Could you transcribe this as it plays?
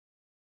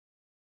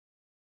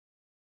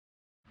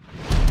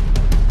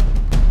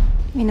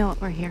We know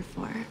what we're here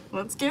for.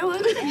 Let's kill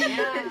it.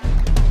 Yeah.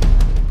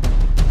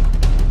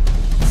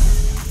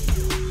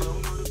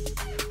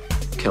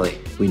 Kelly,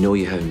 we know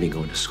you haven't been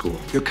going to school.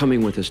 You're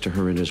coming with us to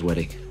her and his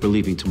wedding. We're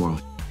leaving tomorrow.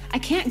 I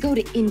can't go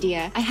to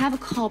India. I have a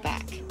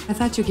callback. I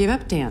thought you gave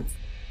up dance.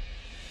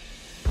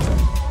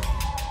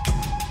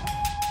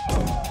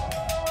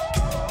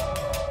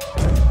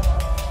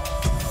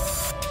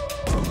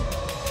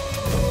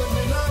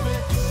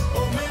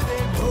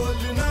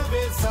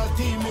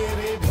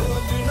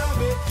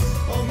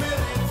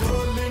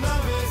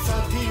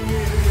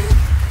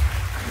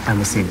 I'm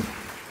Asim.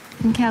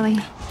 And Kelly.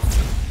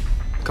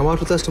 Come out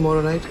with us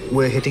tomorrow night.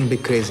 We're hitting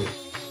big crazy.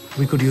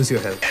 We could use your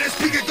help. And the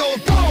speaker goes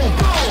boom,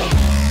 boom,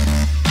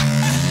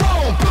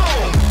 boom,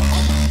 boom,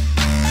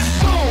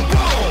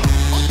 boom,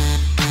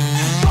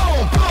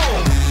 boom,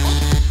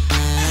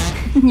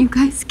 boom. You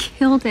guys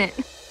killed it.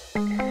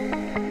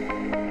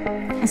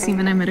 Asim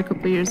and I met a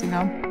couple years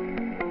ago.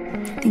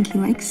 I think he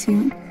likes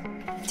you.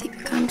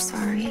 Deepika, I'm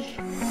sorry.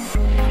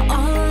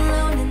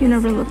 You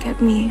never look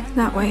at me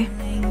that way.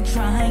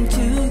 Trying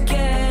to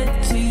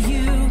get to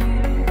you.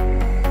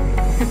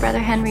 My brother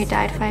Henry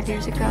died 5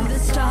 years ago. The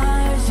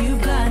stars you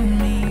blind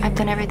me. I've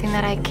done everything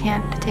that I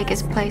can to take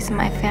his place in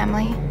my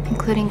family,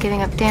 including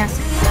giving up dance.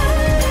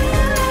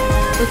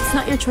 It's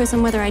not your choice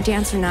on whether I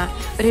dance or not,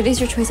 but it is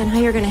your choice on how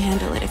you're going to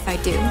handle it if I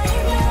do.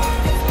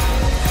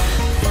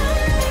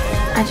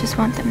 I just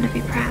want them to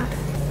be proud.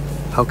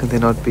 How can they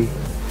not be?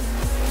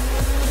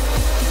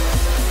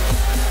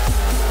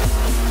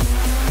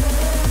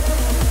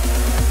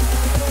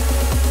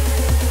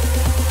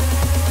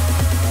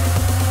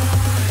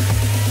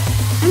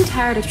 I'm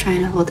tired of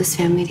trying to hold this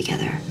family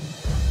together.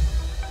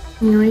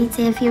 You know what he'd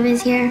say if he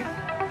was here?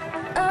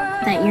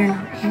 That you're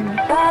not him.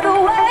 By the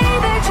way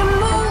that you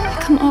move. I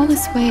come all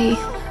this way,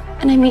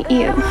 and I meet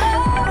you.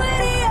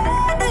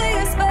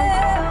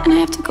 And I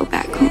have to go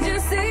back home.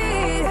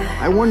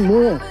 I want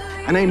more,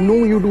 and I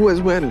know you do as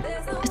well.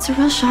 It's a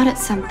real shot at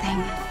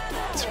something.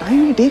 It's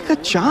time we take a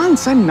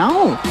chance, and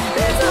now.